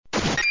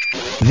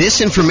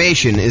This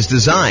information is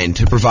designed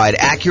to provide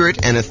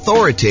accurate and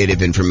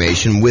authoritative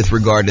information with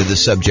regard to the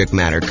subject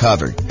matter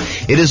covered.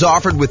 It is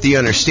offered with the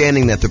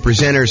understanding that the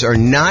presenters are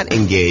not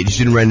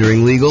engaged in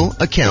rendering legal,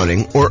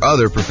 accounting, or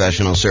other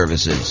professional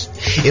services.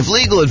 If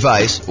legal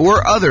advice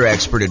or other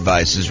expert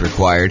advice is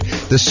required,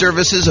 the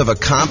services of a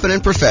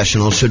competent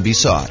professional should be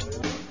sought.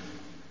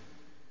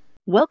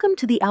 Welcome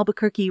to the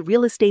Albuquerque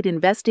Real Estate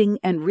Investing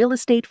and Real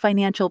Estate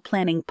Financial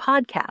Planning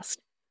podcast.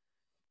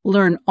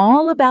 Learn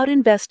all about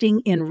investing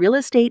in real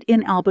estate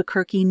in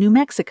Albuquerque, New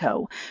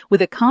Mexico,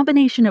 with a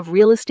combination of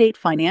real estate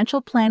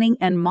financial planning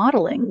and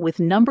modeling with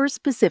numbers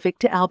specific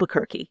to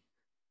Albuquerque,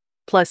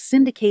 plus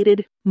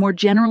syndicated, more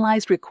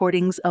generalized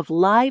recordings of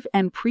live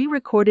and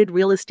pre-recorded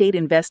real estate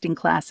investing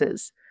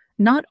classes,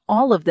 not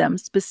all of them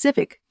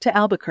specific to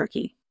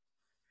Albuquerque.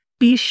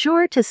 Be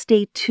sure to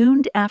stay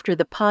tuned after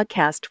the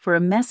podcast for a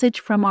message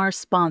from our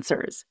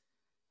sponsors.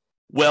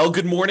 Well,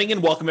 good morning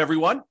and welcome,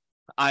 everyone.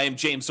 I am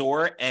James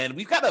Orr, and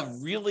we've got a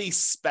really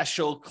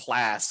special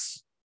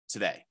class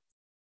today.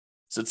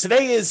 So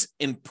today is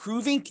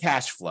improving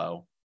cash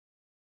flow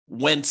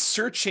when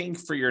searching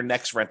for your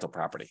next rental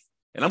property.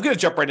 And I'm going to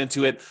jump right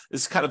into it.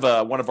 This is kind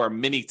of one of our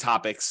mini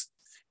topics.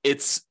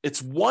 It's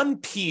one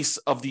piece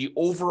of the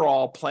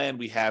overall plan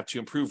we have to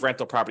improve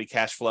rental property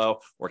cash flow,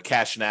 or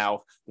cash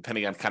now,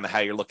 depending on kind of how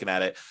you're looking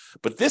at it.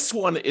 But this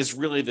one is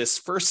really this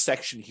first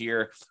section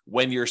here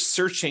when you're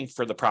searching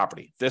for the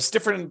property. There's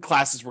different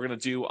classes we're going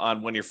to do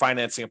on when you're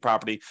financing a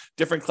property,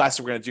 different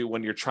classes we're going to do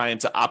when you're trying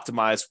to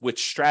optimize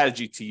which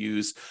strategy to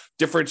use,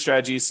 different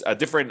strategies,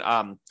 different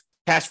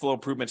cash flow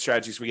improvement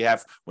strategies we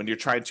have when you're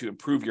trying to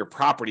improve your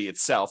property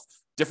itself.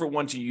 Different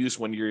ones you use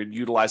when you're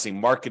utilizing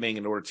marketing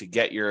in order to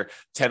get your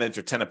tenant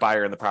or tenant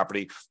buyer in the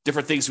property,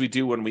 different things we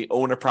do when we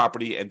own a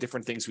property, and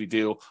different things we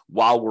do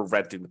while we're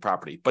renting the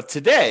property. But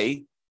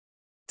today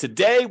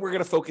we're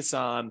going to focus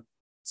on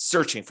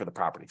searching for the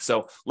property.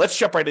 So let's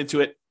jump right into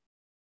it.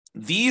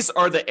 These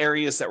are the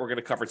areas that we're going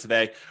to cover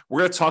today. We're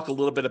going to talk a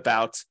little bit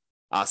about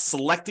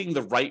selecting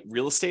the right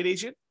real estate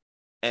agent.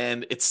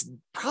 And it's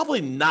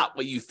probably not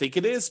what you think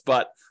it is,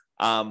 but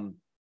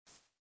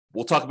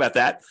we'll talk about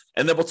that.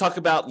 And then we'll talk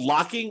about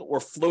locking or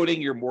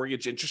floating your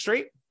mortgage interest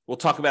rate. We'll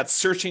talk about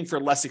searching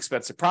for less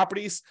expensive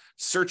properties,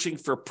 searching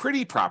for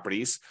pretty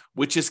properties,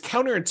 which is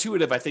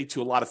counterintuitive, I think,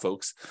 to a lot of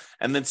folks.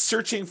 And then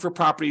searching for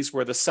properties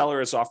where the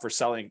seller is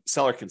offering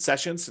seller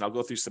concessions. And I'll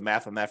go through some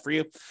math on that for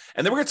you.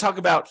 And then we're going to talk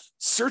about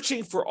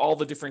searching for all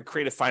the different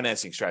creative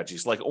financing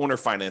strategies, like owner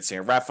financing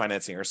or wrap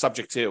financing or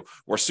subject to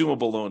or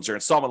assumable loans or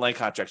installment land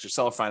contracts or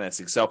seller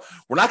financing. So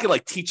we're not going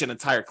to teach an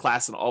entire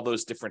class on all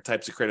those different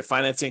types of creative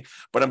financing,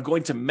 but I'm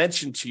going to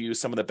mention to you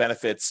some of the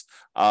benefits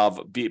of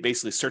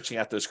basically searching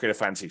out those creative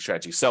financing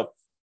strategies. So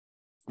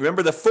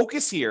remember, the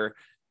focus here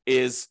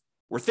is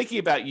we're thinking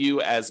about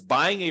you as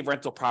buying a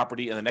rental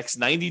property in the next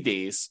 90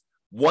 days,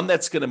 one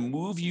that's going to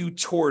move you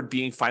toward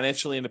being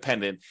financially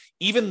independent,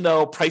 even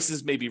though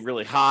prices may be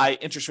really high,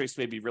 interest rates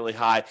may be really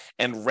high,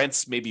 and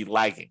rents may be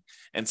lagging.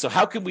 And so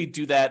how can we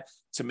do that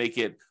to make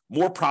it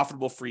more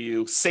profitable for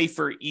you,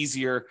 safer,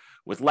 easier,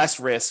 with less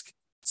risk?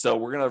 So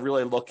we're going to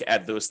really look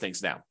at those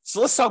things now.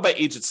 So let's talk about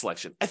agent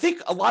selection. I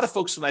think a lot of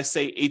folks, when I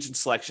say agent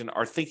selection,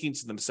 are thinking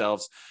to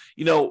themselves,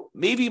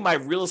 maybe my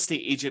real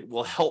estate agent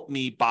will help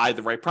me buy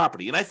the right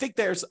property. And I think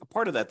there's a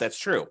part of that that's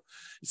true.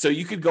 So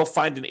you could go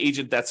find an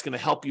agent that's going to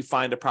help you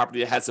find a property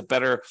that has a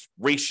better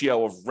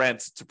ratio of rent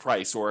to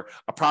price, or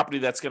a property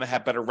that's going to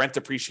have better rent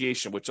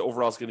appreciation, which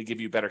overall is going to give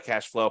you better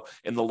cash flow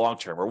in the long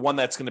term, or one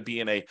that's going to be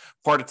in a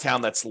part of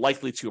town that's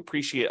likely to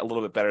appreciate a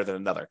little bit better than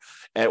another,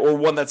 or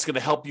one that's going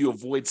to help you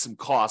avoid some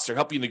costs or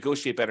help you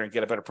negotiate better and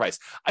get a better price.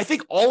 I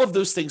think all of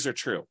those things are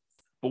true.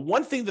 But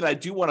one thing that I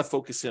do want to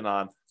focus in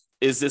on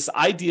is this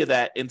idea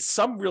that in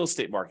some real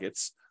estate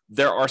markets,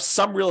 there are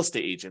some real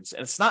estate agents,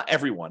 and it's not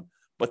everyone,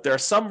 but there are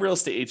some real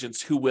estate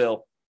agents who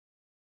will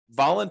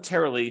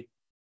voluntarily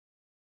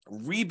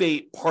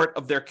rebate part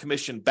of their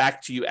commission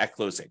back to you at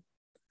closing.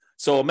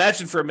 So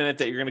imagine for a minute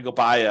that you're going to go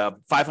buy a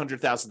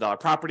 $500,000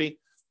 property,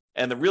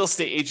 and the real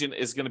estate agent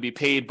is going to be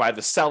paid by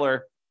the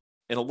seller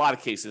in a lot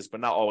of cases,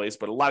 but not always,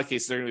 but a lot of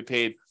cases they're going to be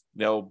paid,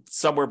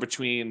 somewhere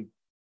between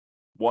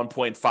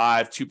 1.5%,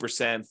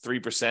 2%,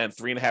 3%,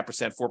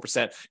 3.5%,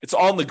 4%. It's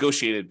all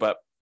negotiated, but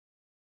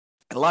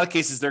in a lot of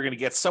cases, they're going to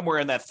get somewhere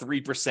in that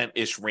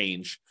 3%-ish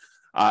range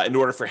in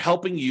order for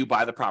helping you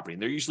buy the property.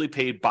 And they're usually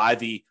paid by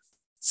the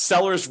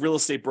seller's real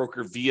estate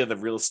broker via the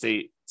real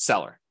estate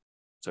seller.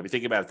 So if you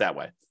think about it that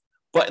way.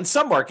 But in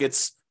some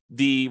markets,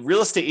 the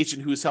real estate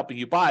agent who is helping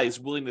you buy is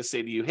willing to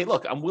say to you, hey,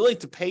 look, I'm willing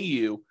to pay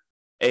you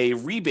a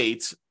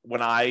rebate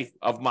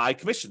of my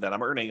commission that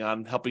I'm earning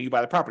on helping you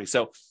buy the property.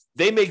 So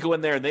they may go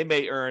in there and they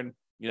may earn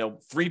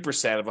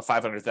 3% of a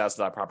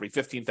 $500,000 property,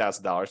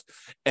 $15,000.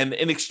 And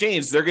in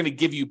exchange, they're going to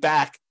give you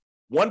back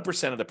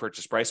 1% of the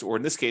purchase price, or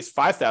in this case,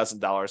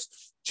 $5,000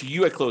 to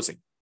you at closing.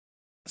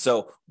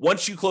 So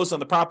once you close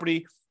on the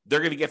property, they're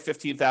going to get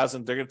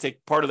 $15,000. They're going to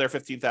take part of their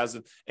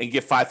 $15,000 and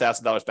give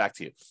 $5,000 back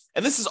to you.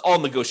 And this is all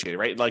negotiated,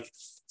 right? Like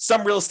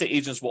some real estate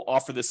agents will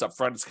offer this up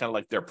front. It's kind of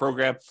like their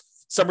program.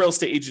 Some real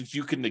estate agents,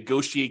 you can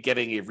negotiate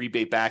getting a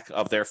rebate back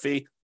of their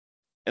fee.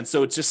 And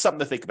so it's just something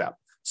to think about.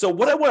 So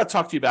what I want to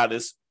talk to you about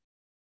is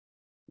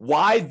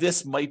why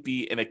this might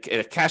be in a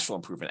cash flow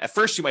improvement. At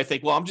first, you might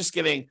think, well, I'm just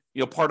getting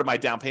part of my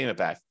down payment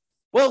back.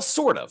 Well,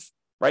 sort of,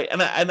 right?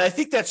 And I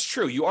think that's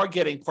true. You are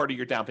getting part of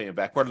your down payment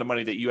back, part of the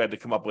money that you had to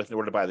come up with in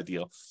order to buy the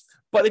deal.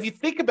 But if you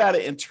think about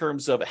it in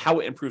terms of how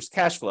it improves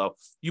cash flow,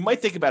 you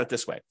might think about it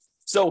this way.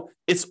 So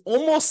it's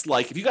almost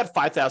like if you got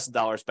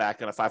 $5,000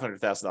 back on a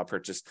 $500,000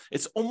 purchase,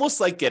 it's almost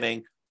like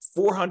getting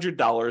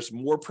 $400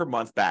 more per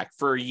month back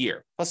for a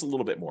year, plus a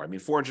little bit more. I mean,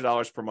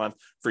 $400 per month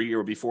for a year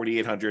would be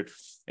 $4,800,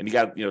 and you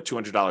got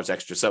 $200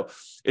 extra. So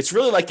it's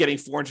really like getting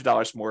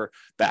 $400 more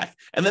back.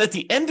 And then at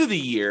the end of the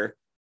year,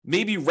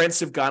 maybe rents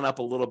have gone up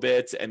a little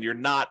bit, and you're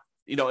not,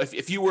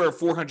 if you were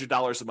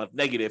 $400 a month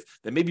negative,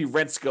 then maybe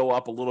rents go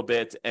up a little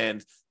bit,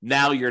 and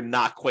now you're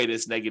not quite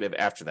as negative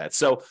after that.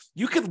 So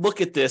you could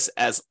look at this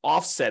as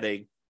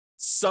offsetting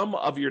some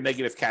of your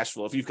negative cash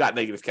flow. If you've got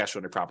negative cash flow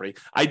on your property,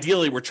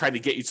 ideally, we're trying to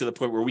get you to the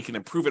point where we can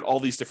improve it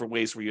all these different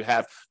ways where you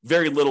have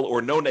very little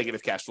or no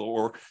negative cash flow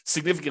or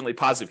significantly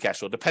positive cash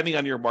flow, depending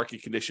on your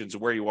market conditions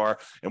and where you are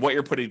and what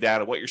you're putting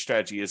down and what your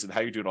strategy is and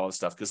how you're doing all this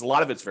stuff, because a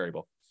lot of it's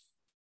variable.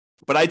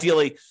 But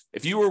ideally,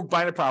 if you were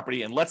buying a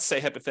property and let's say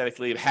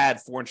hypothetically it had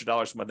 $400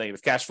 a month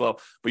negative cash flow,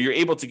 but you're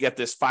able to get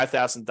this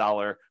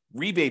 $5,000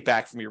 rebate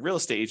back from your real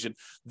estate agent,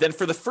 then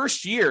for the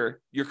first year,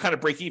 you're kind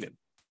of break even.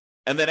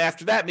 And then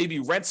after that, maybe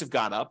rents have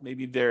gone up.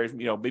 Maybe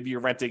maybe you're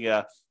renting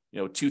a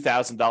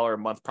 $2,000 a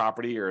month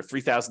property or a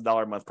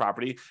 $3,000 a month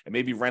property, and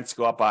maybe rents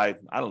go up by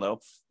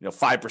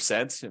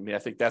 5%. I mean, I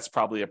think that's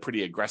probably a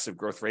pretty aggressive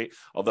growth rate,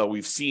 although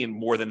we've seen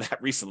more than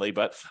that recently.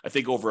 But I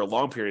think over a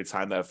long period of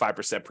time, that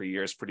 5% per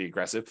year is pretty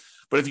aggressive.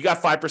 But if you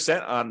got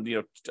 5% on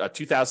a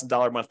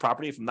 $2,000 a month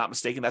property, if I'm not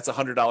mistaken, that's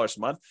 $100 a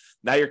month.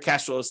 Now your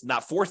cash flow is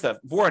not $400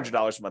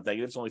 a month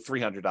negative; it's only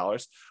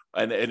 $300.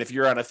 And if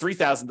you're on a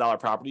 $3,000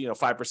 property,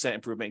 5%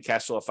 improvement in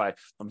cash flow. If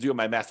I'm doing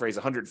my math right, is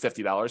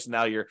 $150.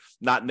 Now you're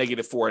not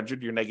negative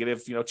 $400, you're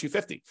negative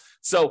 $250.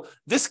 So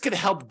this could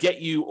help get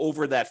you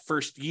over that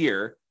first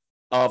year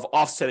of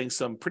offsetting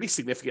some pretty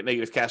significant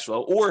negative cash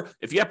flow. Or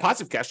if you have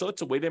positive cash flow,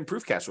 it's a way to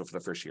improve cash flow for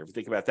the first year, if you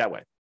think about it that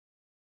way.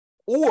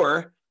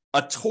 Or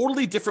a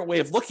totally different way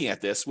of looking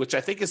at this, which I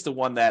think is the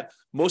one that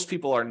most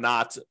people are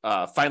not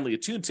finally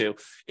attuned to,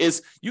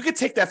 is you could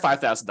take that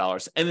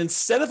 $5,000 and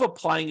instead of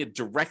applying it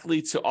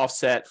directly to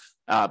offset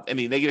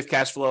any negative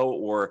cash flow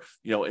or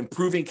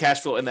improving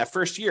cash flow in that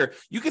first year,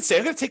 you could say,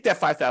 I'm going to take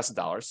that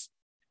 $5,000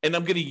 and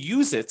I'm going to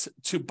use it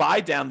to buy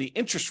down the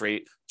interest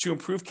rate to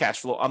improve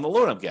cash flow on the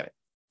loan I'm getting.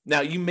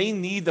 Now, you may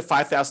need the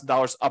 $5,000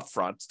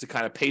 upfront to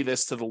kind of pay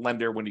this to the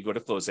lender when you go to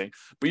closing,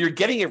 but you're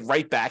getting it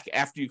right back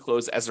after you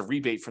close as a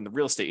rebate from the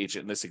real estate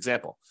agent in this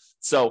example.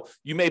 So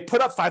you may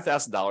put up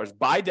 $5,000,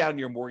 buy down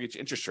your mortgage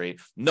interest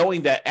rate,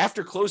 knowing that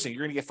after closing,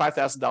 you're going to get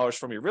 $5,000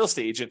 from your real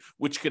estate agent,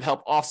 which could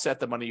help offset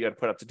the money you had to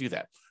put up to do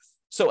that.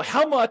 So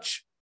how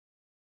much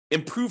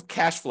improved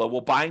cash flow will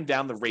buying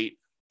down the rate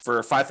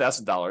for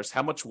 $5,000,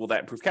 how much will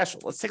that improve cash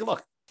flow? Let's take a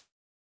look.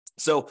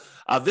 So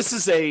this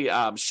is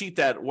a sheet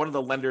that one of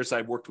the lenders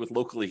I worked with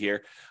locally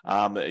here,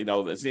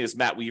 his name is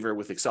Matt Weaver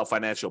with Excel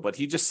Financial, but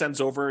he just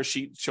sends over a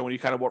sheet showing you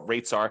kind of what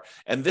rates are.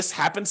 And this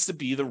happens to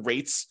be the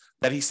rates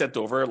that he sent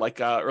over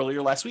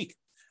earlier last week.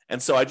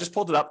 And so I just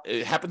pulled it up.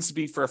 It happens to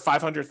be for a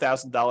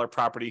 $500,000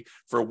 property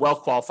for a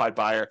well-qualified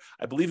buyer.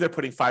 I believe they're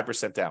putting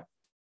 5% down.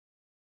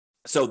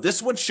 So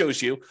this one shows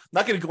you, I'm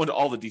not going to go into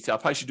all the detail. I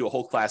probably should do a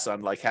whole class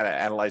on how to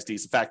analyze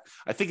these. In fact,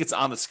 I think it's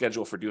on the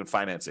schedule for doing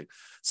financing.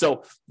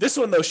 So this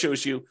one, though,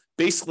 shows you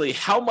basically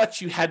how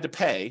much you had to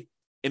pay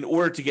in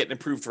order to get an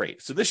improved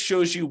rate. So this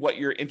shows you what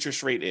your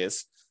interest rate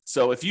is.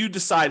 So if you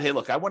decide, hey,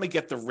 look, I want to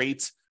get the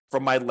rate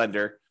from my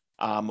lender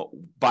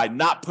by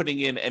not putting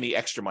in any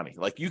extra money.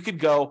 Like you could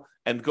go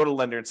to the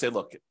lender and say,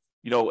 look,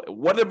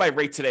 what is my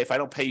rate today if I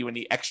don't pay you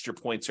any extra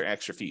points or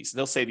extra fees? And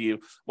they'll say to you,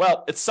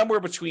 well, it's somewhere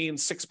between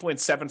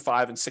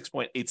 6.75 and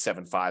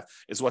 6.875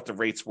 is what the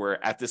rates were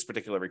at this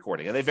particular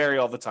recording. And they vary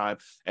all the time.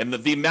 And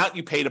the amount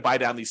you pay to buy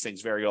down these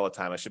things vary all the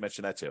time. I should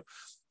mention that too.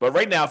 But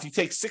right now, if you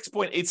take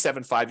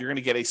 6.875, you're going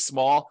to get a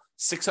small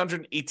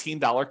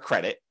 $618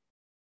 credit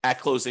at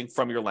closing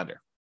from your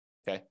lender.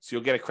 Okay, so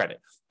you'll get a credit.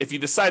 If you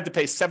decide to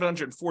pay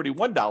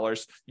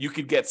 $741, you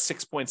could get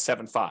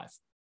 6.75.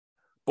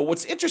 But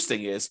what's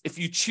interesting is if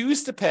you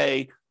choose to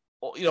pay,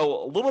 a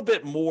little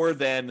bit more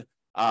than,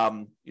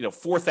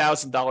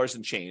 $4,000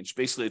 and change,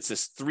 basically it's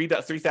this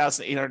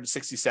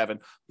 $3,867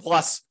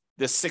 plus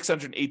this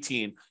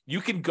 $618,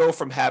 you can go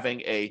from having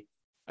a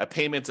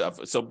payment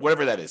of, so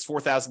whatever that is,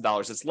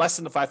 $4,000, it's less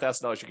than the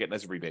 $5,000 you're getting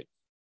as a rebate.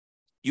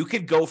 You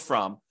could go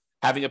from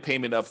having a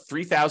payment of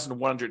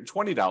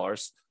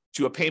 $3,120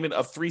 to a payment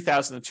of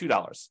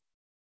 $3,002.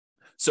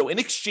 So in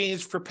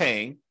exchange for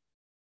paying,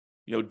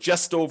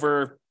 just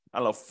over,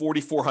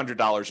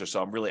 $4,400 or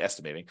so, I'm really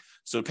estimating.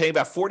 So paying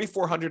about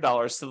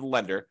 $4,400 to the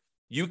lender,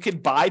 you can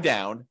buy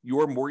down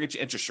your mortgage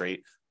interest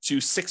rate to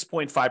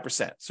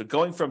 6.5%. So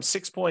going from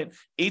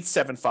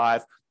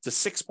 6.875 to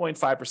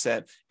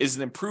 6.5% is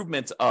an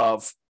improvement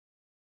of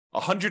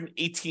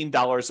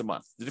 $118 a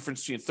month, the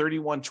difference between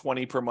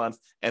 $3,120 per month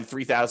and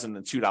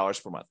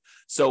 $3,002 per month.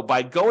 So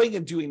by going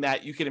and doing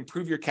that, you can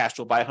improve your cash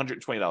flow by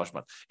 $120 a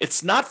month.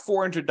 It's not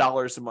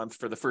 $400 a month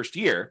for the first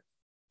year.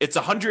 It's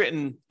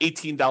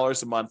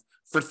 $118 a month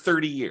for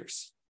 30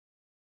 years.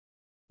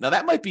 Now,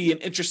 that might be an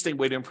interesting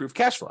way to improve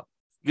cash flow.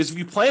 Because if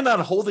you plan on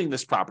holding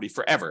this property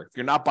forever, if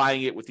you're not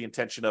buying it with the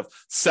intention of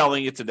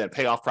selling it to then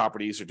pay off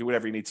properties or do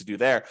whatever you need to do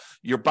there,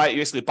 you're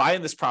basically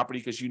buying this property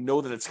because you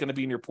know that it's going to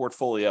be in your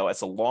portfolio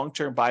as a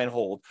long-term buy and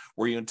hold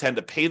where you intend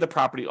to pay the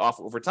property off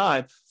over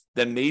time,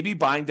 then maybe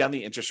buying down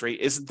the interest rate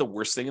isn't the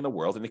worst thing in the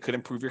world, and it could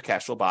improve your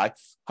cash flow by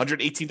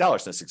 $118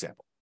 in this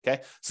example.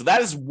 Okay, so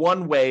that is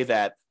one way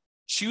that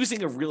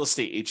choosing a real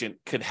estate agent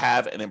could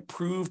have an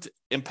improved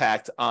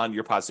impact on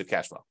your positive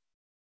cash flow.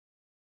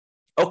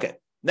 Okay,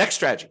 next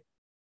strategy.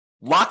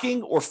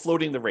 Locking or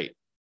floating the rate.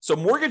 So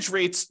mortgage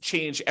rates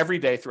change every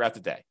day throughout the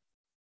day.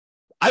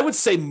 I would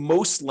say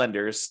most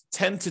lenders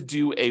tend to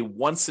do a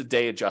once a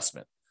day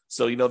adjustment.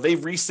 So, they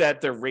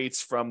reset their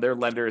rates from their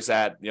lenders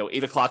at,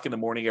 8 o'clock in the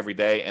morning every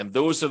day. And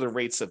those are the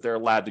rates that they're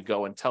allowed to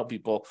go and tell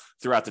people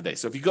throughout the day.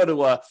 So if you go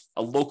to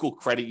a local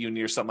credit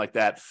union or something like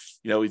that,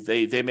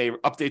 they may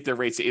update their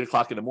rates at 8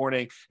 o'clock in the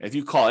morning. And if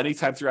you call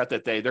anytime throughout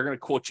that day, they're going to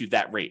quote you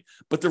that rate.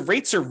 But the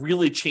rates are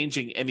really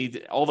changing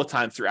all the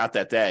time throughout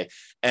that day.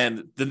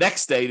 And the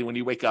next day, when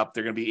you wake up,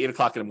 they're going to be 8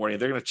 o'clock in the morning.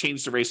 They're going to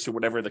change the rates to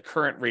whatever the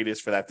current rate is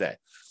for that day.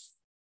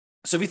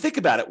 So if you think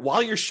about it,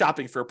 while you're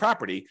shopping for a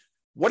property,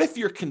 what if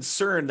you're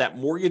concerned that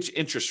mortgage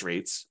interest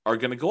rates are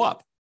going to go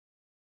up?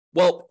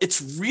 Well,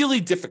 it's really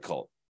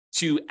difficult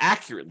to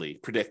accurately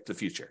predict the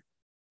future.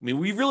 I mean,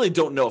 we really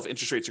don't know if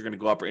interest rates are going to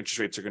go up or interest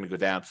rates are going to go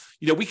down.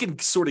 We can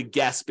sort of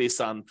guess based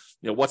on,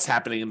 what's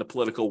happening in the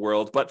political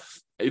world, but,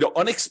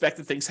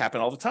 unexpected things happen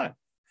all the time.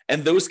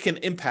 And those can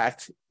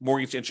impact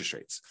mortgage interest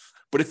rates.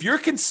 But if you're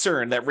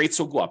concerned that rates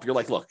will go up, you're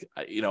like, look,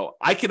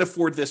 I can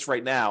afford this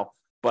right now,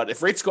 but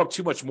if rates go up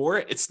too much more,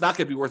 it's not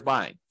going to be worth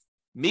buying.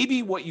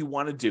 Maybe what you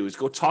want to do is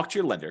go talk to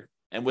your lender.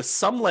 And with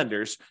some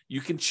lenders,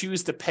 you can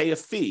choose to pay a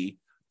fee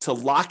to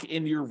lock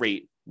in your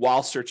rate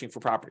while searching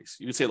for properties.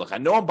 You can say, look, I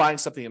know I'm buying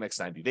something in the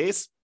next 90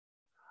 days.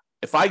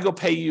 If I go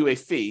pay you a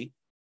fee,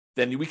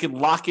 then we can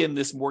lock in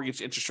this mortgage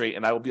interest rate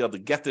and I will be able to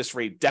get this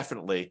rate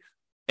definitely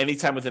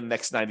anytime within the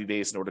next 90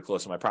 days in order to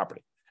close on my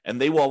property.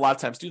 And they will a lot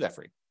of times do that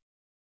for you.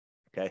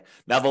 Okay.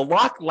 Now the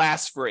lock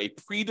lasts for a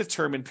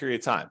predetermined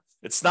period of time.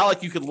 It's not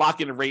like you could lock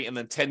in a rate and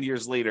then 10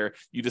 years later,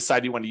 you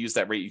decide you want to use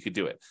that rate, you could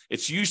do it.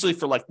 It's usually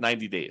for like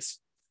 90 days.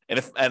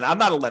 And I'm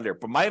not a lender,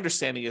 but my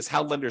understanding is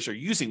how lenders are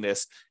using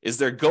this is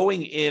they're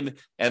going in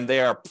and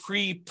they are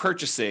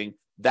pre-purchasing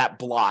that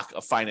block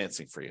of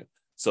financing for you.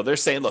 So they're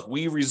saying, look,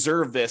 we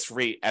reserve this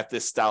rate at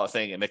this style of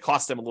thing, and it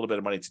costs them a little bit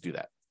of money to do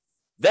that.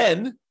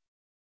 Then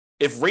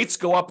if rates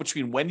go up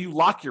between when you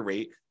lock your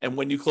rate and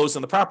when you close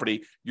on the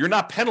property, you're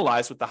not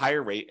penalized with the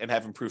higher rate and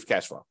have improved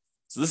cash flow.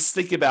 So this is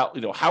thinking about,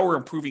 how we're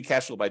improving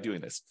cash flow by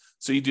doing this.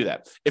 So you do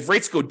that. If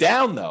rates go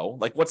down though,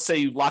 like let's say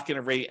you lock in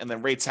a rate and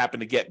then rates happen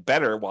to get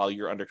better while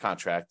you're under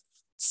contract,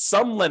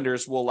 some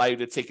lenders will allow you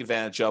to take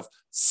advantage of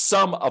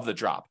some of the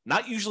drop,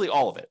 not usually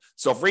all of it.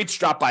 So if rates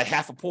drop by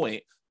half a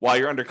point while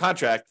you're under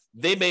contract,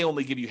 they may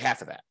only give you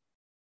half of that.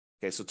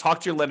 Okay, so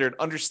talk to your lender and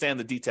understand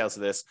the details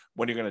of this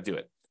when you're going to do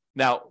it.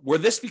 Now, where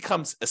this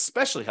becomes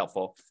especially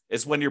helpful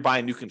is when you're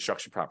buying new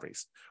construction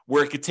properties,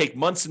 where it could take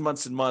months and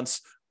months and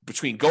months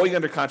between going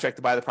under contract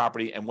to buy the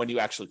property and when you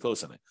actually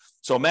close on it.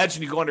 So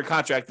imagine you go under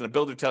contract and the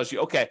builder tells you,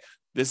 okay,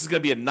 this is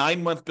going to be a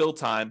 9-month build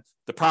time.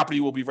 The property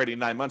will be ready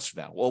 9 months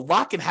from now. Well, a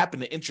lot can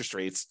happen to interest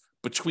rates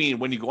between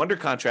when you go under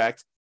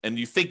contract and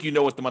you think you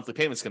know what the monthly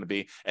payment is going to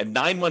be, and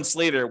 9 months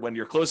later when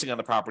you're closing on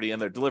the property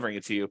and they're delivering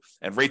it to you,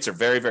 and rates are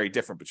very, very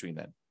different between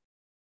then.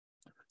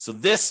 So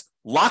this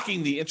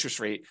locking the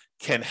interest rate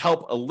can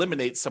help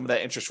eliminate some of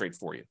that interest rate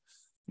for you.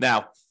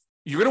 Now,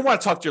 you're going to want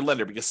to talk to your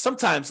lender because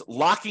sometimes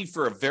locking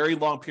for a very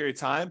long period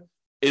of time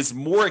is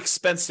more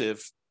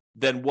expensive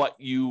than what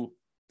you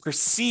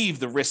perceive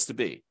the risk to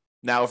be.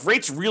 Now, if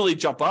rates really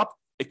jump up,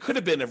 it could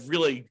have been a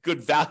really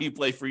good value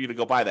play for you to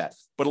go buy that.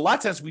 But a lot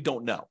of times we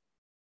don't know.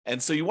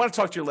 And so you want to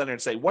talk to your lender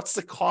and say, what's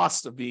the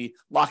cost of me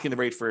locking the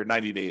rate for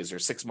 90 days or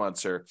 6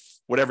 months or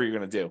whatever you're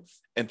going to do,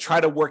 and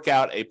try to work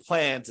out a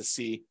plan to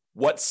see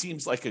what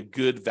seems like a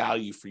good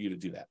value for you to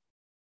do that.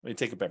 Let me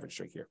take a beverage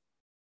drink here.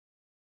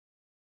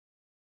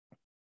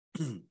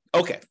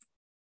 Okay.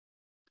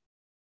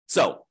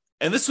 So,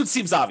 and this one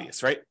seems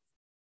obvious, right?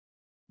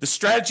 The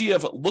strategy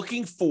of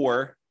looking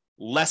for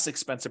less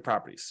expensive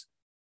properties.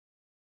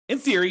 In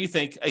theory, you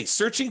think, hey,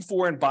 searching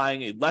for and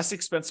buying a less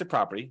expensive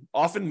property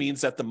often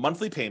means that the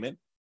monthly payment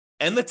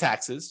and the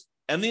taxes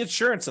and the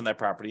insurance on that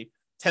property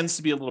tends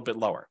to be a little bit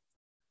lower.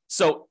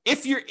 So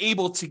if you're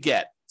able to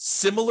get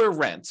similar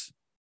rent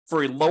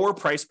for a lower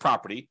priced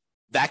property,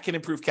 that can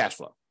improve cash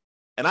flow.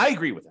 And I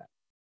agree with that.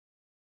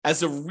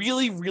 As a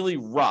really, really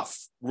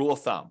rough rule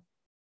of thumb,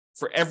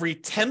 for every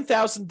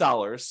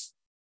 $10,000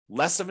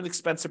 less of an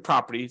expensive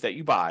property that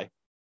you buy,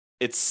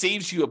 it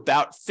saves you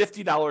about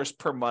 $50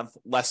 per month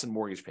less in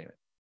mortgage payment.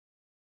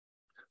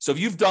 So if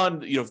you've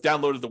done,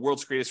 downloaded the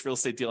world's greatest real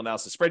estate deal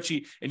analysis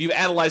spreadsheet and you've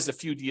analyzed a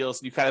few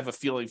deals and you kind of have a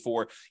feeling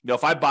for,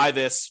 if I buy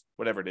this,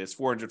 whatever it is,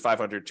 400,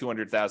 500,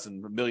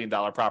 200,000, $1 million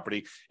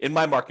property in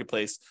my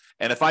marketplace,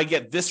 and if I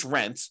get this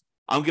rent,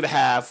 I'm going to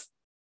have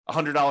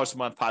 $100 a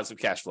month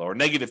positive cash flow or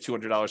negative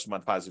 $200 a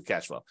month positive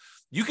cash flow.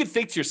 You could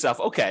think to yourself,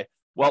 okay,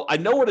 well, I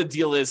know what a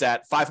deal is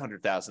at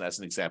 $500,000 as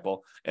an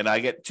example, and I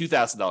get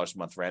 $2,000 a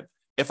month rent.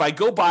 If I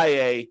go buy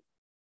a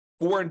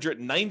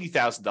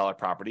 $490,000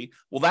 property,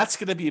 well, that's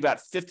going to be about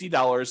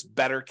 $50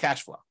 better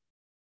cash flow.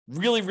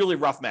 Really, really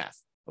rough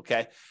math.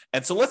 Okay.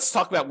 And so let's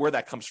talk about where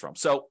that comes from.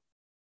 So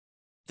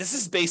this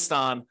is based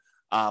on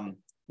I'll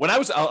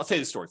tell you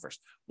the story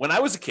first. When I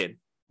was a kid,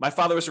 my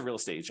father was a real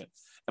estate agent.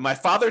 And my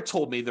father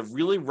told me the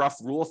really rough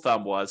rule of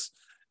thumb was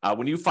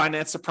when you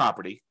finance a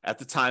property, at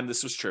the time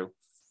this was true,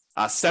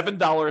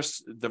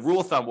 $7, the rule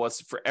of thumb was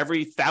for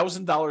every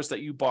 $1,000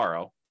 that you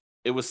borrow,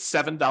 it was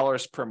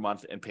 $7 per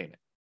month in payment.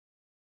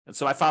 And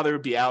so my father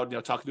would be out,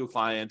 talking to a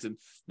client, and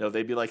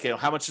they'd be like,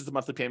 how much is the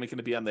monthly payment going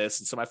to be on this?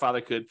 And so my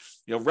father could,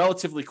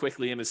 relatively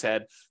quickly in his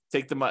head,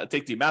 take the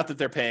amount that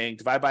they're paying,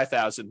 divide by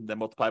 1,000, then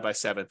multiply by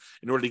 7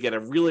 in order to get a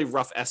really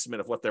rough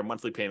estimate of what their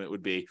monthly payment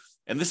would be.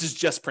 And this is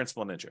just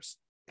principal and interest.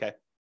 Okay.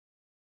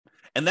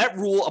 And that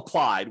rule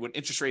applied when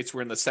interest rates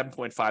were in the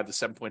 7.5 to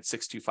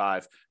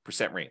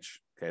 7.625%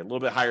 range. Okay. A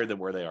little bit higher than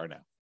where they are now.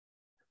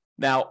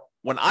 Now,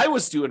 when I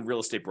was doing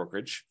real estate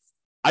brokerage,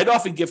 I'd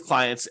often give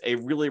clients a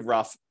really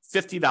rough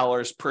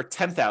 $50 per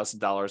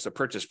 $10,000 of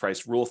purchase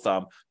price rule of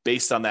thumb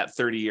based on that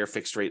 30-year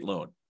fixed rate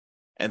loan.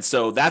 And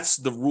so that's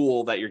the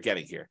rule that you're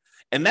getting here.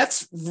 And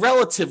that's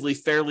relatively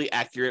fairly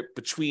accurate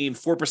between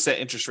 4%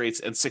 interest rates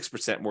and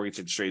 6% mortgage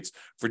interest rates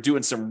for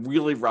doing some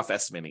really rough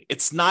estimating.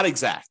 It's not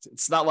exact.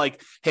 It's not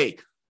like, hey,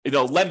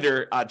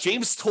 lender,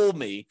 James told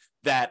me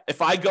that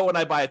if I go and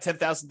I buy a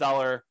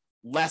 $10,000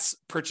 less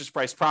purchase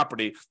price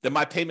property, then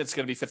my payment's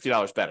going to be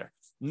 $50 better.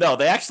 No,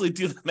 they actually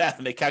do the math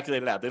and they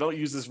calculate it out. They don't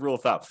use this rule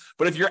of thumb.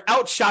 But if you're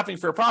out shopping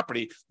for a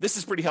property, this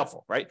is pretty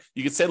helpful, right?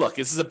 You can say, look,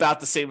 this is about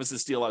the same as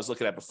this deal I was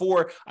looking at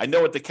before. I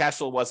know what the cash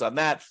flow was on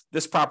that.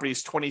 This property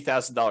is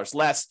 $20,000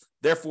 less.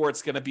 Therefore,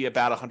 it's going to be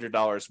about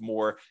 $100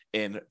 more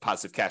in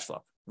positive cash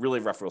flow.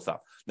 Really rough rule of thumb.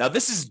 Now,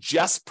 this is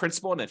just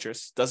principal and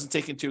interest. Doesn't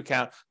take into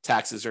account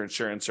taxes or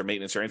insurance or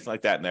maintenance or anything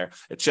like that in there.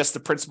 It's just the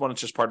principal and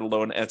interest part of the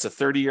loan, and it's a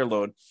 30-year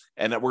loan.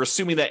 And we're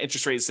assuming that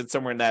interest rate is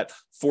somewhere in that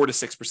 4 to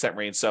 6%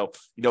 range. So,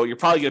 you're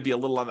probably going to be a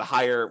little on the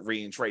higher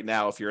range right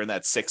now if you're in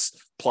that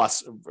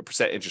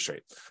 6+% interest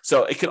rate.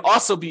 So it can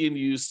also be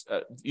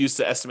used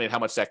to estimate how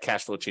much that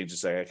cash flow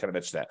changes. I kind of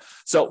mentioned that.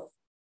 So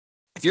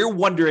if you're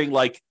wondering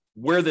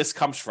where this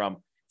comes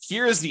from,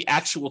 here is the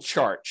actual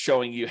chart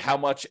showing you how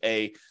much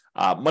a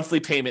monthly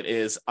payment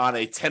is on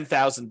a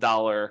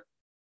 $10,000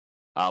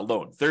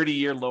 loan,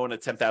 30-year loan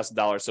at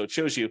 $10,000. So it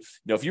shows you,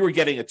 if you were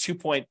getting a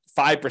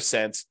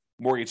 2.5%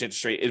 mortgage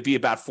interest rate, it'd be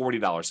about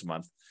 $40 a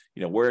month.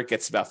 Where it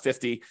gets about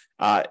 50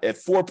 at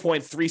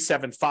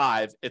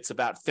 4.375, it's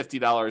about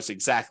 $50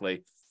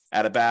 exactly.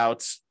 At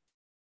about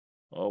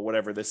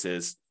whatever this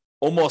is,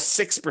 almost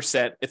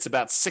 6%, it's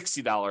about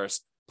 $60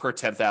 per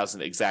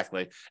 10,000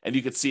 exactly. And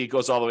you can see it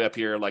goes all the way up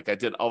here, like I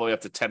did, all the way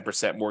up to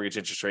 10% mortgage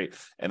interest rate.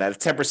 And at a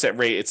 10%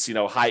 rate, it's,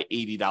 high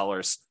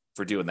 $80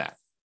 for doing that.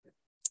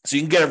 So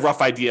you can get a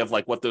rough idea of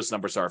what those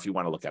numbers are if you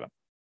want to look at them.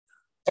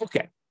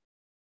 Okay.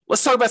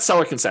 Let's talk about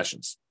seller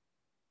concessions.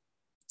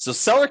 So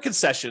seller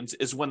concessions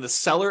is when the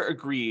seller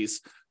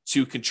agrees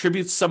to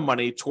contribute some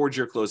money towards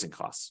your closing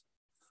costs.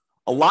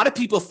 A lot of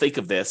people think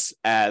of this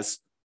as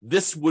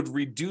this would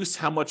reduce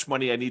how much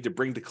money I need to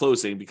bring to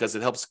closing because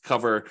it helps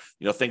cover,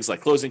 things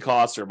like closing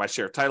costs or my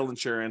share of title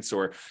insurance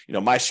or,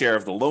 my share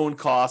of the loan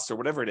costs or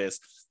whatever it is.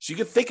 So you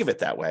can think of it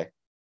that way.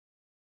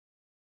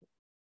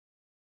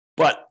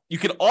 But you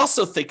can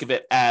also think of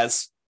it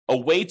as a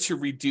way to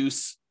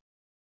reduce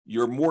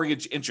your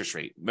mortgage interest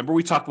rate. Remember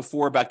we talked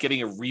before about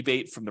getting a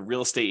rebate from the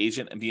real estate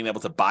agent and being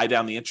able to buy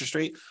down the interest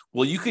rate?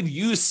 Well, you could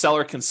use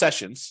seller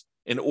concessions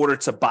in order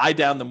to buy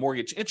down the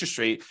mortgage interest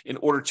rate in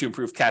order to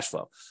improve cash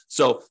flow.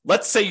 So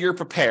let's say you're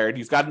prepared,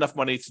 you've got enough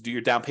money to do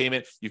your down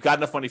payment, you've got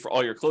enough money for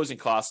all your closing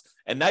costs,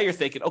 and now you're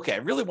thinking, okay, I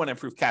really want to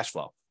improve cash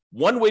flow.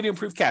 One way to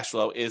improve cash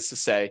flow is to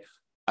say,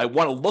 I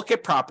want to look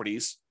at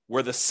properties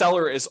where the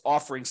seller is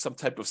offering some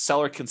type of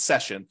seller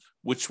concession,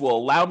 which will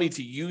allow me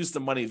to use the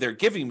money they're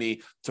giving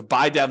me to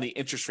buy down the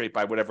interest rate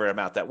by whatever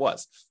amount that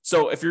was.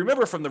 So if you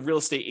remember from the real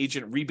estate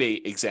agent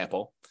rebate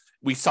example,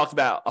 we talked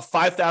about a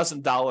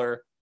 $5,000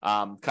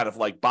 kind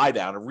of buy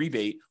down, a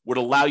rebate would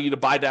allow you to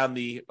buy down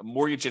the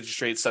mortgage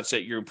interest rate such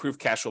that your improved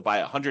cash flow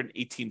by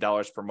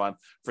 $118 per month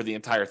for the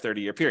entire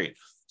 30-year period.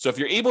 So if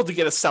you're able to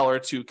get a seller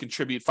to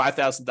contribute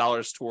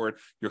 $5,000 toward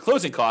your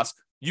closing costs,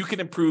 you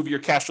can improve your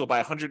cash flow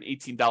by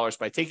 $118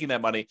 by taking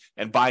that money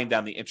and buying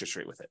down the interest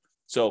rate with it.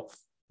 So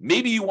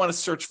maybe you want to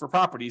search for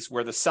properties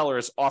where the seller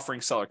is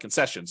offering seller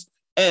concessions.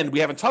 And we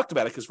haven't talked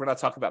about it because we're not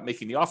talking about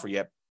making the offer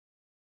yet.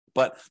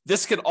 But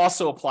this can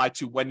also apply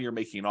to when you're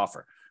making an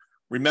offer.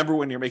 remember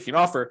when you're making an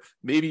offer,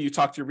 maybe you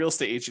talk to your real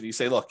estate agent and you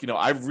say, look,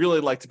 I'd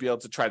really like to be able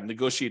to try to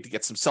negotiate to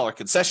get some seller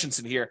concessions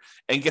in here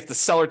and get the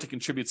seller to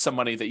contribute some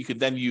money that you could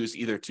then use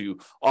either to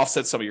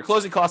offset some of your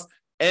closing costs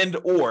and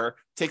or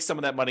take some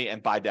of that money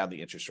and buy down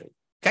the interest rate.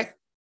 Okay.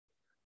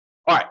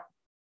 All right.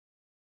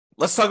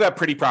 Let's talk about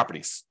pretty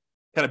properties,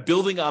 kind of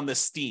building on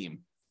this theme.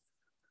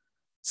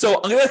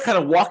 So I'm going to kind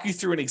of walk you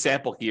through an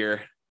example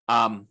here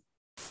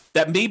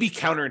that may be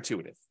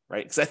counterintuitive,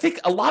 right? Because I think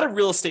a lot of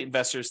real estate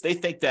investors, they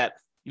think that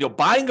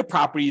buying a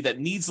property that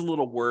needs a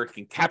little work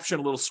and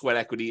capturing a little sweat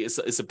equity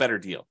is a better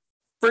deal.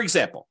 For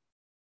example,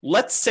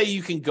 let's say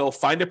you can go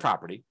find a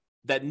property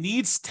that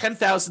needs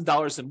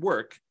 $10,000 in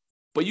work,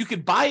 but you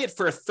could buy it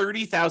for a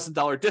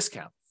 $30,000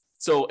 discount.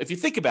 So if you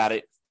think about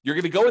it, you're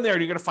going to go in there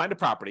and you're going to find a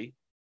property.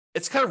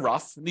 It's kind of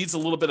rough, needs a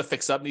little bit of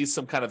fix up, needs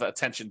some kind of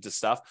attention to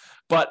stuff.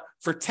 But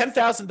for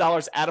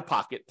 $10,000 out of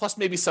pocket, plus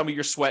maybe some of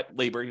your sweat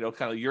labor,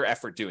 kind of your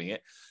effort doing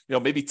it,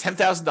 maybe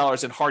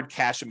 $10,000 in hard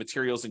cash and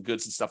materials and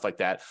goods and stuff like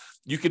that,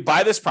 you could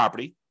buy this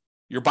property.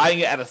 You're buying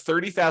it at a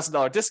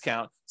 $30,000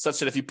 discount, such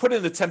that if you put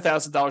in the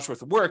 $10,000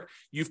 worth of work,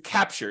 you've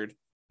captured,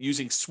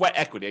 using sweat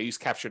equity, I use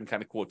captured in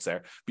kind of quotes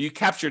there, but you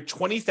captured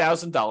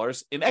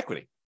 $20,000 in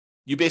equity.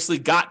 You basically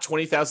got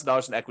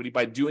 $20,000 in equity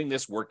by doing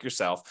this work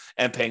yourself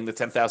and paying the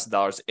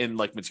 $10,000 in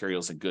like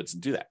materials and goods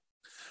and do that.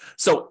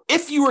 So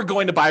if you were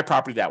going to buy a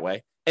property that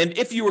way, and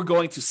if you were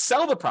going to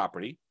sell the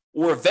property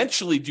or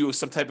eventually do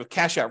some type of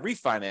cash out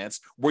refinance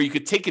where you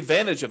could take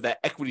advantage of that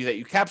equity that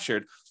you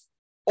captured,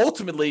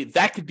 ultimately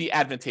that could be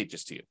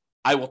advantageous to you.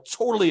 I will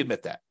totally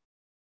admit that.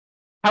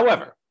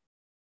 However,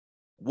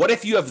 what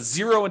if you have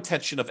zero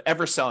intention of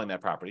ever selling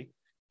that property?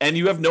 And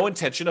you have no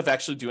intention of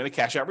actually doing a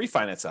cash out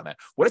refinance on that?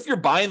 What if you're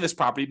buying this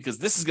property because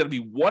this is going to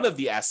be one of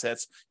the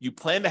assets you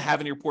plan to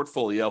have in your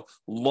portfolio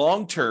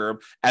long-term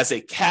as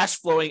a cash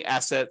flowing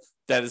asset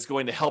that is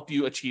going to help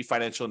you achieve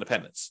financial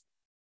independence?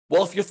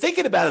 Well, if you're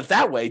thinking about it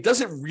that way,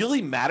 does it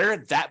really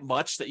matter that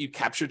much that you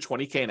captured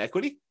 $20K in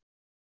equity?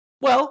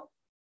 Well,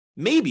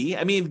 maybe.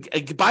 I mean,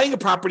 buying a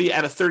property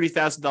at a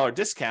 $30,000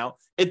 discount,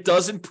 it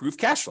does improve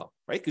cash flow,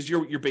 right? Because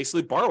you're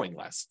basically borrowing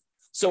less.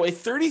 So a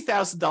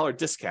 $30,000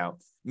 discount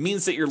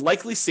means that you're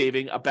likely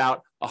saving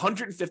about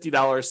 $150 to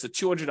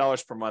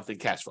 $200 per month in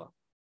cash flow.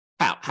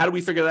 How do we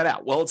figure that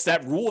out? Well, it's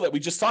that rule that we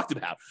just talked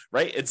about,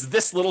 right? It's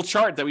this little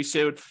chart that we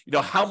showed,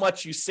 how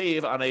much you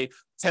save on a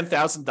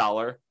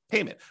 $10,000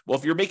 payment. Well,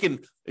 if you're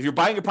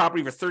buying a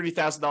property for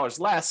 $30,000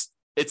 less,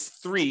 it's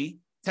three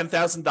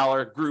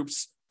 $10,000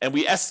 groups. And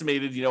we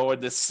estimated,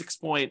 at this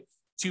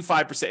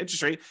 6.25%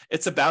 interest rate,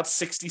 it's about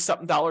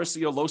 $60-something,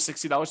 low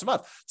 $60 a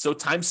month. So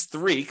times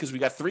three, because we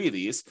got three of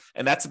these,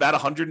 and that's about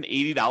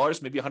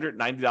 $180, maybe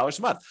 $190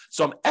 a month.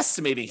 So I'm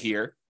estimating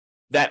here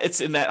that it's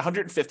in that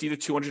 $150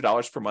 to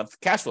 $200 per month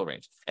cash flow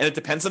range. And it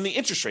depends on the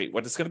interest rate,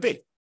 what it's going to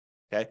be,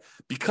 okay?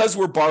 Because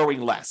we're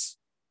borrowing less,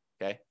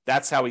 okay?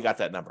 That's how we got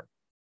that number.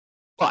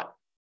 But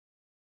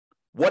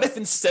what if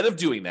instead of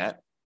doing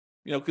that,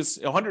 because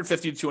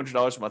 $150 to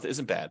 $200 a month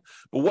isn't bad.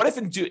 But what if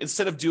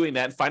instead of doing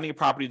that and finding a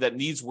property that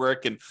needs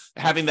work and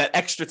having that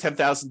extra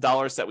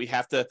 $10,000 that we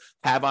have to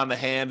have on the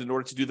hand in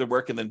order to do the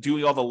work and then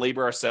doing all the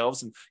labor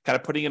ourselves and kind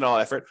of putting in all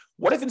effort,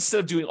 what if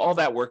instead of doing all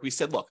that work, we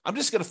said, look, I'm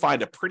just going to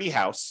find a pretty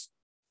house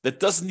that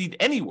doesn't need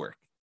any work.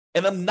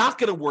 And I'm not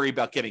going to worry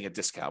about getting a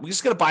discount. I'm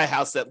just going to buy a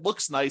house that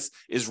looks nice,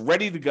 is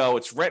ready to go,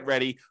 it's rent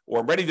ready, or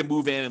I'm ready to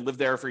move in and live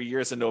there for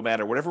years and no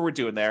matter, whatever we're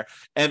doing there.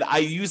 And I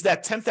use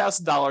that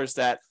 $10,000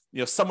 that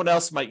someone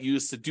else might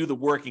use to do the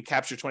work and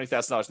capture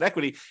 $20,000 in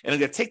equity. And I'm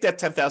going to take that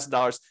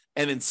 $10,000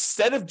 and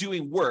instead of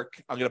doing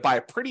work, I'm going to buy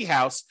a pretty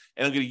house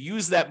and I'm going to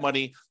use that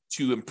money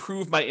to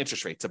improve my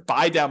interest rate, to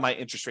buy down my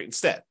interest rate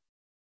instead.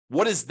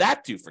 What does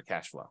that do for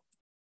cash flow?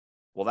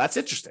 Well, that's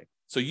interesting.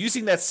 So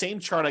using that same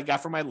chart I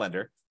got from my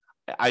lender,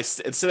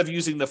 instead of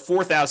using the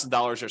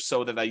 $4,000 or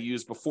so that I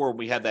used before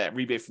we had that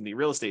rebate from the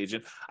real estate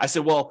agent, I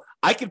said, well,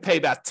 I could pay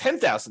about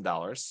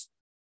 $10,000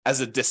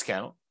 as a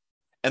discount.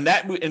 And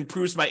that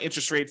improves my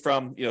interest rate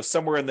from,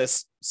 somewhere in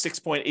this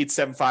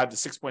 6.875 to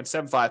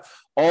 6.75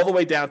 all the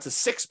way down to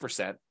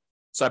 6%.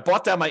 So I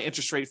bought down my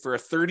interest rate for a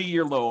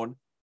 30-year loan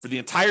for the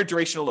entire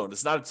duration of the loan.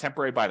 It's not a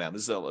temporary buy down.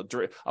 This is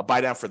a buy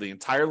down for the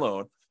entire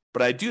loan.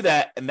 But I do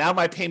that, and now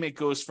my payment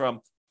goes from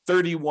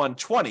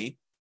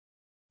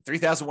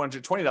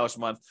 $3,120 a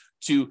month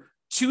to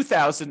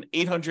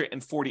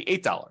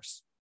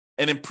 $2,848,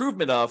 an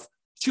improvement of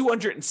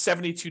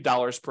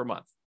 $272 per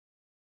month.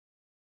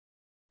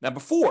 Now,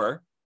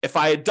 before, if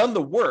I had done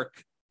the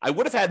work, I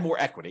would have had more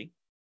equity.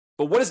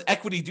 But what does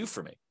equity do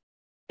for me?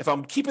 If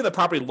I'm keeping the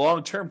property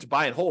long-term to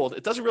buy and hold,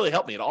 it doesn't really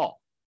help me at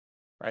all,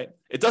 right?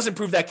 It does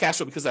improve that cash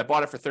flow because I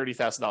bought it for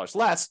 $30,000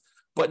 less.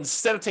 But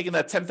instead of taking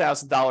that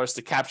 $10,000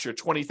 to capture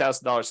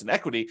 $20,000 in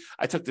equity,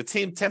 I took the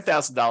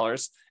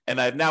 $10,000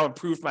 and I've now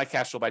improved my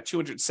cash flow by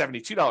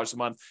 $272 a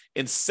month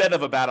instead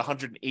of about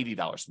 $180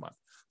 a month.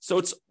 So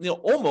it's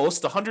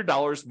almost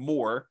 $100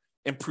 more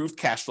improved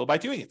cash flow by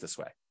doing it this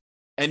way.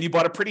 And you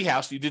bought a pretty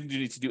house, you didn't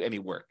need to do any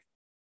work.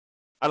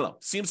 I don't know.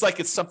 Seems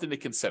like it's something to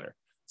consider.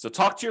 So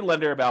talk to your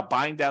lender about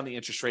buying down the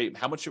interest rate and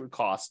how much it would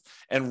cost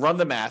and run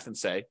the math and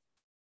say,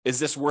 Is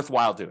this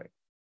worthwhile doing?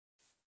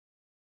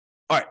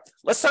 All right,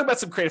 let's talk about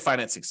some creative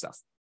financing stuff.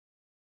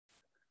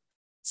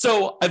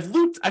 So I've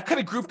kind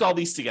of grouped all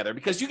these together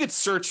because you could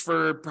search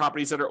for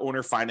properties that are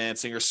owner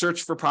financing, or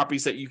search for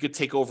properties that you could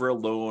take over a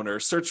loan, or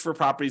search for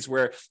properties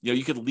where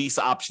you could lease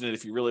option it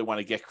if you really want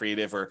to get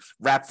creative, or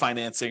wrap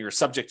financing, or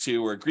subject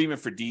to, or agreement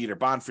for deed, or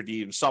bond for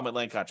deed, installment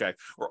land contract,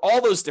 or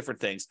all those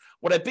different things.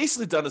 What I've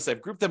basically done is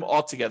I've grouped them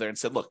all together and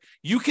said, look,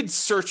 you can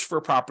search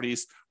for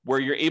properties where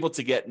you're able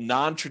to get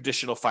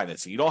non-traditional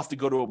financing. You don't have to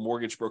go to a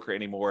mortgage broker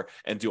anymore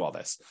and do all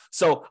this.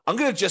 So I'm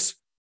going to just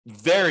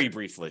very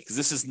briefly, because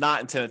this is not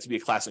intended to be a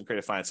class in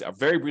creative financing, I'll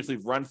very briefly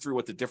run through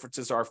what the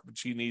differences are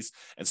between these,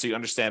 and so you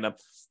understand them,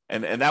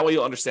 and that way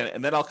you'll understand it.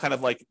 And then I'll kind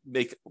of like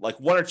make like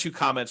one or two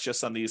comments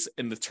just on these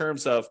in the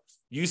terms of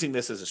using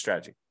this as a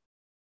strategy.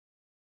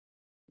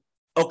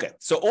 Okay,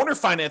 so owner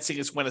financing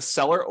is when a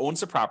seller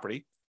owns a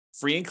property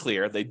free and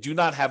clear, they do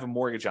not have a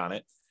mortgage on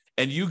it,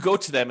 and you go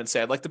to them and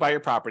say, I'd like to buy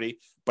your property,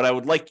 but I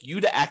would like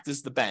you to act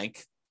as the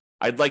bank.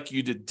 I'd like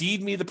you to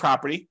deed me the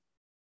property,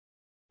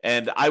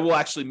 and I will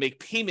actually make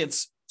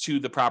payments to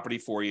the property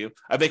for you.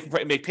 I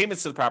make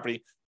payments to the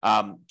property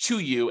to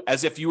you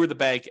as if you were the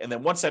bank. And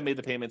then once I made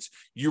the payments,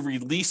 you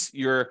release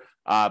your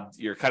kind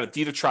of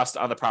deed of trust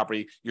on the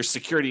property, your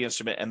security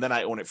instrument, and then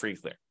I own it free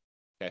and clear.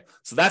 Okay,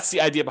 so that's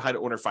the idea behind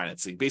owner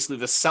financing. Basically,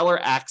 the seller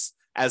acts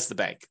as the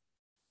bank.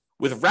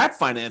 With wrap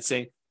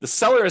financing, the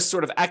seller is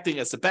sort of acting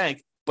as the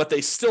bank, but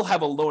they still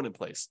have a loan in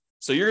place.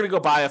 So you're going to go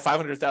buy a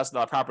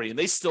 $500,000 property and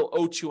they still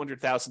owe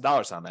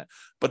 $200,000 on that.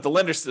 But the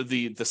lender,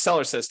 the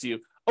seller says to you,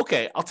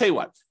 okay, I'll tell you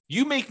what,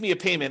 you make me a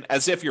payment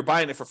as if you're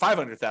buying it for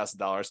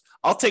 $500,000.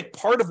 I'll take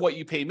part of what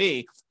you pay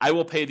me. I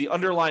will pay the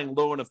underlying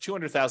loan of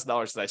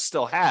 $200,000 that I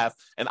still have,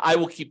 and I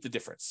will keep the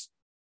difference.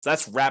 So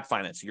that's wrap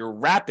financing. You're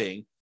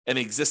wrapping an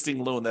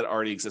existing loan that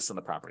already exists on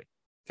the property.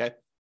 Okay.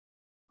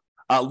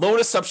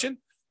 Loan assumption.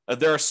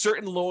 There are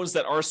certain loans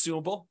that are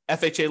assumable,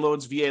 FHA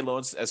loans, VA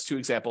loans, as two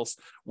examples,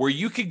 where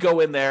you could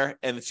go in there,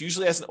 and it's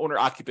usually as an owner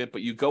occupant,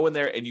 but you go in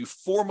there and you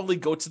formally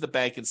go to the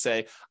bank and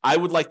say, I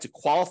would like to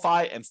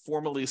qualify and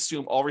formally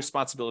assume all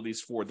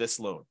responsibilities for this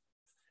loan.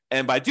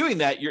 And by doing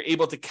that, you're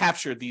able to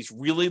capture these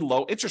really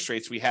low interest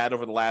rates we had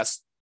over the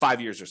last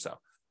 5 years or so.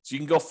 So you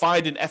can go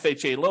find an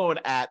FHA loan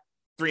at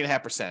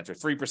 3.5% or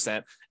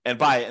 3% and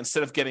buy it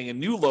instead of getting a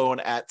new loan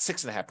at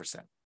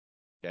 6.5%.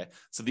 Okay,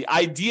 so the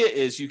idea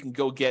is you can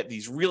go get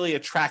these really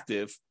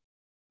attractive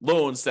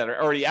loans that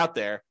are already out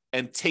there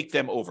and take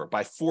them over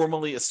by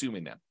formally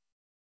assuming them.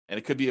 And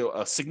it could be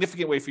a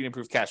significant way for you to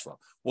improve cash flow.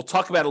 We'll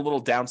talk about a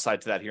little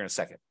downside to that here in a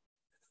second.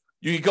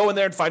 You can go in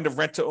there and find a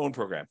rent-to-own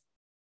program.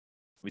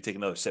 Let me take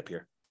another sip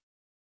here.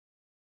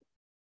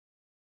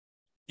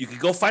 You could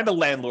go find a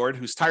landlord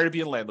who's tired of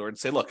being a landlord and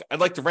say, look,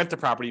 I'd like to rent the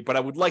property, but I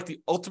would like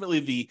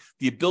ultimately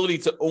the ability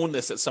to own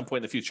this at some point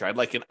in the future. I'd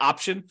like an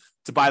option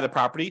to buy the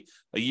property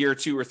a year or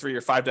 2 or 3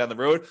 or 5 down the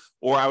road,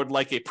 or I would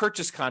like a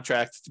purchase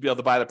contract to be able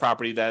to buy the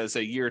property that is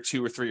a year or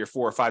 2 or 3 or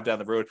 4 or 5 down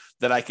the road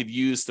that I could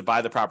use to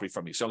buy the property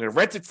from you. So I'm going to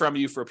rent it from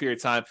you for a period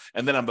of time,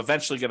 and then I'm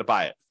eventually going to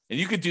buy it. And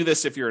you could do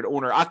this if you're an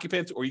owner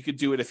occupant, or you could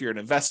do it if you're an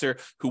investor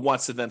who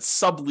wants to then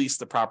sublease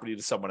the property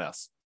to someone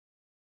else.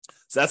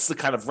 So that's the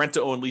kind of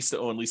rent-to-own,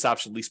 lease-to-own, lease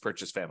option, lease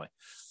purchase family.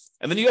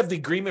 And then you have the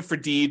agreement for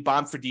deed,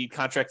 bond for deed,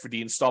 contract for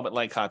deed, installment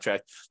land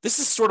contract. This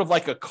is sort of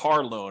like a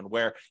car loan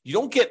where you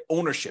don't get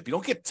ownership. You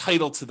don't get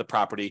title to the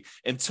property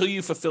until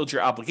you fulfilled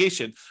your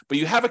obligation, but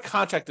you have a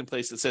contract in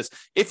place that says,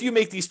 if you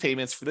make these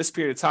payments for this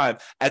period of time,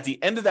 at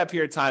the end of that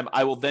period of time,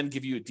 I will then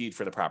give you a deed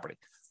for the property.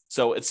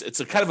 So it's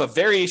a kind of a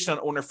variation on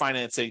owner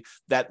financing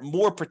that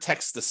more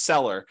protects the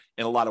seller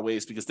in a lot of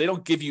ways, because they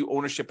don't give you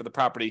ownership of the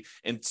property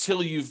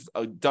until you've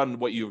done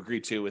what you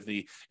agreed to in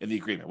the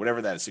agreement, whatever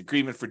that is,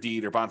 agreement for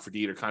deed or bond for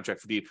deed or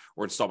contract for deed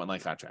or installment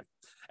land contract.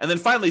 And then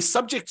finally,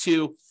 subject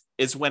to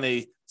is when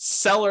a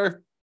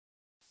seller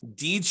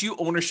deeds you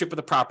ownership of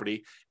the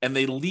property and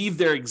they leave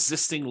their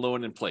existing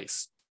loan in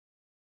place.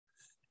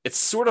 It's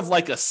sort of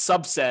like a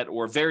subset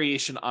or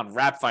variation on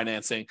wrap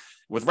financing.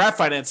 With wrap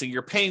financing,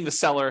 you're paying the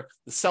seller.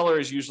 The seller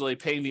is usually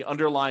paying the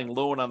underlying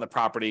loan on the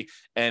property,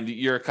 and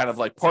you're kind of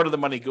like part of the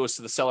money goes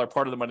to the seller,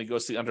 part of the money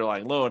goes to the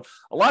underlying loan.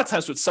 A lot of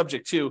times with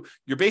subject to,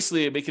 you're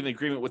basically making an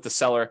agreement with the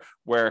seller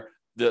where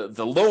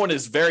the loan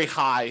is very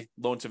high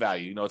loan to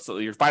value. You know, it's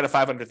you're buying a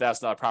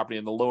 $500,000 property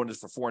and the loan is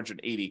for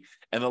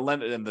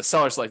 $480,000, and the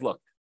seller's like, look,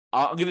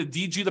 I'm going to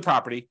deed you the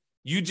property.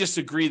 You just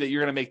agree that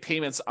you're going to make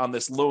payments on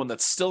this loan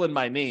that's still in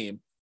my name,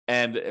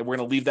 and we're going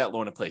to leave that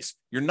loan in place.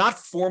 You're not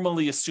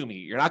formally assuming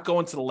it. You're not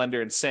going to the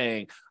lender and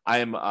saying, I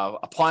am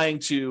applying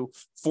to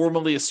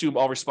formally assume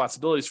all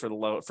responsibilities for the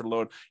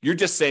loan. You're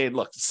just saying,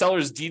 look, the seller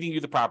is deeding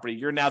you the property.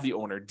 You're now the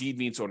owner. Deed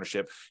means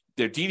ownership.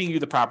 They're deeding you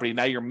the property.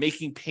 Now you're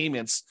making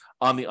payments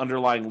on the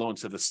underlying loan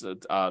to this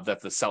that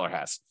the seller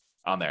has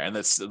on there. And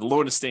the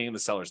loan is staying in the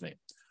seller's name.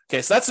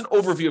 Okay, so that's an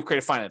overview of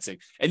creative financing.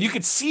 And you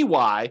can see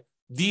why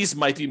these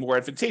might be more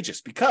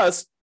advantageous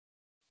because,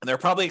 and there are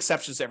probably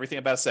exceptions to everything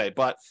I'm about to say,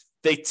 but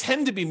they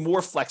tend to be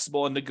more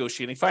flexible in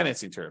negotiating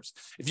financing terms.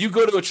 If you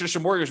go to a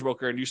traditional mortgage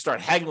broker and you start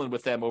haggling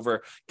with them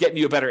over getting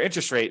you a better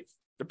interest rate,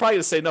 they're probably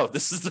going to say, no,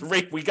 this is the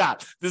rate we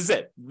got. This is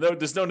it. No,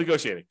 there's no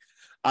negotiating.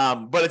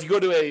 But if you go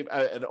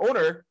to an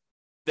owner,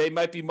 they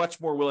might be much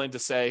more willing to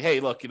say,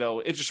 hey, look,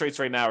 interest rates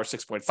right now are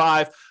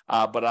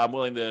 6.5, but I'm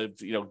willing to,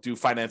 do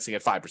financing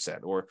at 5%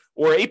 or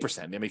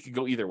 8%. I mean, it could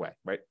go either way,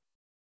 right?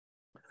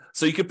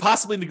 So you could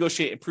possibly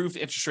negotiate improved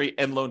interest rate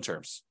and loan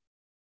terms.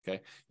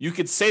 Okay. You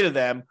could say to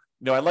them,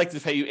 I'd like to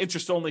pay you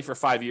interest only for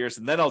 5 years,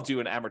 and then I'll do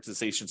an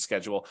amortization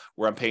schedule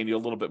where I'm paying you a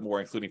little bit more,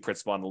 including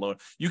principal on the loan.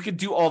 You can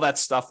do all that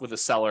stuff with a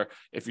seller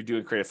if you're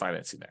doing creative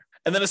financing there.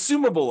 And then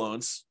assumable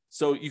loans.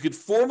 So you could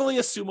formally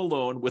assume a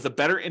loan with a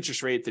better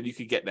interest rate than you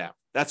could get now.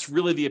 That's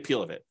really the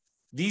appeal of it.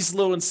 These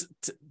loans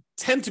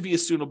tend to be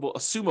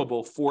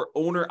assumable for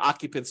owner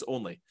occupants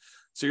only.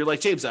 So you're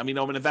like, James, I'm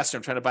an investor.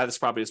 I'm trying to buy this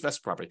property as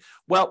investment property.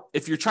 Well,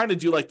 if you're trying to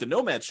do like the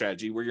nomad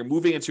strategy where you're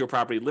moving into a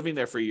property, living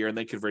there for a year and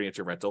then converting it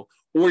to rental,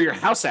 or you're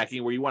house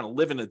hacking where you want to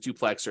live in a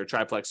duplex or a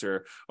triplex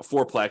or a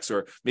fourplex,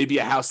 or maybe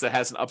a house that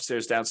has an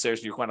upstairs, downstairs,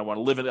 and you kind of want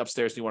to live in the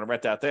upstairs and you want to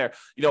rent out there,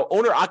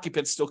 owner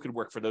occupants still could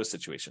work for those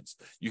situations.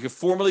 You could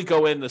formally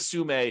go in and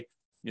assume a,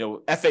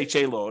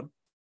 FHA loan,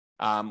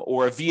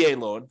 or a VA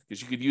loan,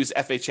 because you could use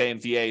FHA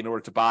and VA in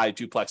order to buy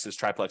duplexes,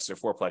 triplexes, or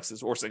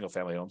fourplexes, or single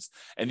family homes.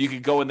 And you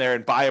could go in there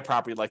and buy a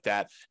property like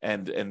that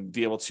and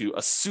be able to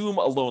assume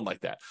a loan like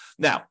that.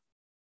 Now,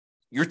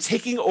 you're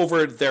taking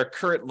over their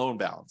current loan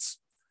balance.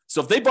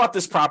 So if they bought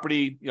this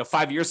property,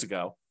 5 years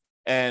ago,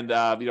 and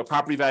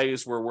property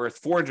values were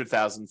worth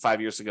 $400,000 5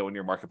 years ago in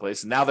your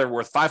marketplace, and now they're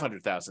worth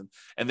 $500,000,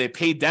 and they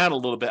paid down a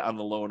little bit on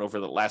the loan over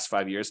the last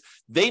 5 years,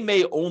 they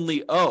may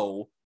only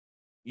owe,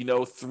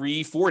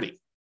 $340.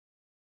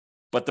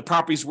 But the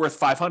property's worth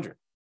 $500.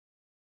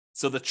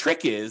 So the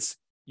trick is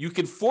you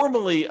can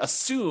formally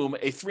assume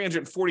a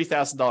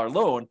 $340,000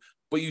 loan,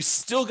 but you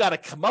still got to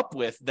come up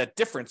with that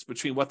difference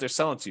between what they're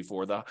selling to you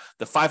for, the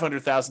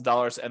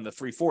 $500,000 and the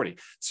 $340.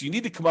 So you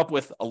need to come up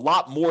with a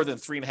lot more than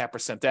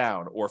 3.5%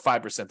 down or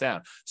 5%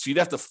 down. So you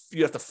have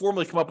to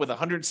formally come up with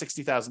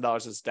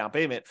 $160,000 as down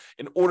payment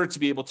in order to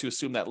be able to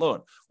assume that loan,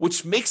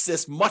 which makes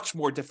this much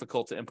more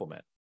difficult to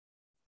implement.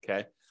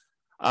 Okay.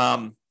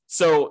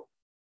 So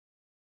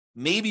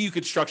maybe you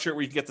could structure it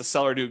where you can get the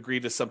seller to agree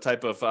to some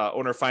type of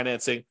owner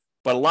financing,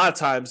 but a lot of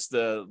times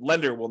the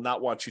lender will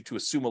not want you to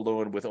assume a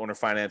loan with owner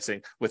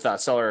financing with a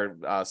seller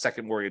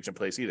second mortgage in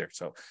place either.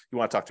 So you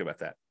want to talk to about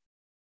that.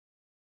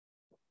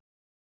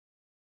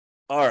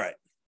 All right.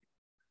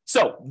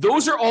 So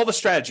those are all the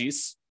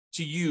strategies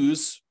to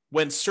use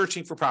when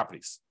searching for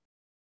properties.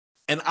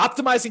 And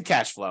optimizing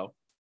cash flow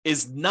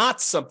is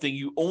not something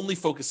you only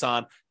focus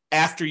on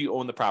after you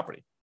own the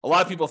property. A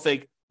lot of people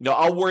think,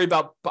 I'll worry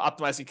about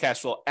optimizing cash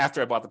flow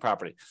after I bought the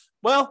property.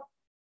 Well,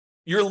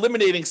 you're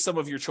eliminating some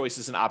of your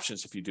choices and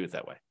options if you do it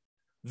that way.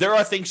 There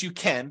are things you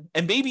can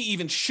and maybe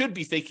even should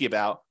be thinking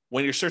about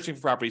when you're searching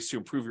for properties to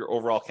improve your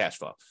overall cash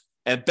flow.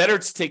 And better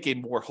to take a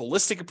more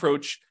holistic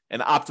approach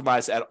and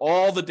optimize at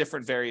all the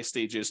different various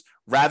stages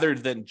rather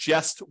than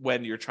just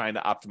when you're trying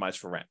to optimize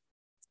for rent.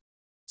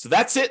 So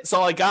that's it. That's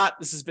all I got.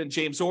 This has been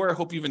James Orr. I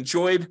hope you've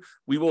enjoyed.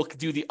 We will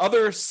do the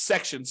other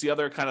sections, the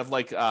other kind of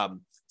like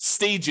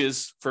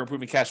stages for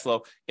improving cash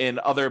flow in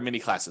other mini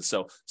classes.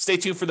 So stay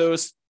tuned for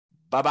those.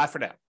 Bye-bye for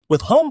now.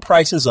 With home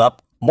prices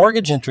up,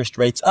 mortgage interest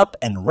rates up,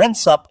 and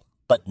rents up,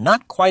 but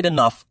not quite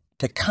enough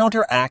to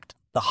counteract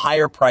the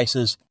higher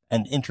prices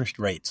and interest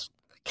rates,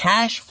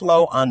 cash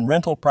flow on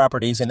rental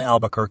properties in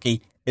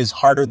Albuquerque is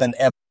harder than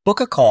ever.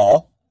 Book a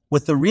call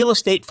with the Real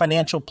Estate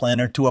Financial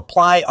Planner to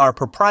apply our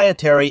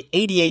proprietary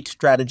 88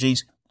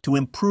 strategies to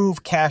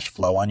improve cash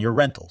flow on your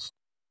rentals.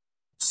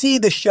 See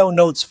the show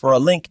notes for a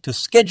link to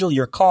schedule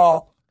your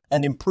call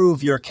and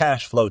improve your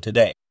cash flow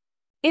today.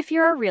 If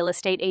you're a real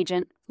estate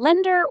agent,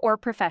 lender, or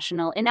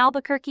professional in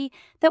Albuquerque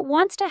that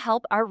wants to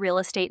help our real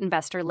estate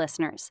investor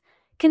listeners,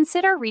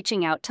 consider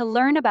reaching out to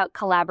learn about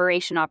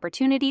collaboration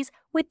opportunities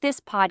with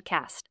this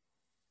podcast.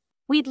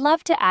 We'd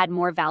love to add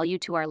more value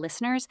to our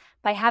listeners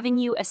by having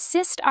you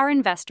assist our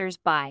investors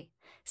buy,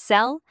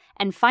 sell,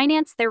 and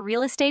finance their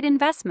real estate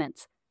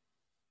investments.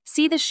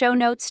 See the show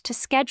notes to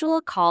schedule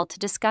a call to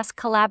discuss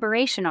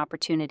collaboration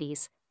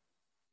opportunities.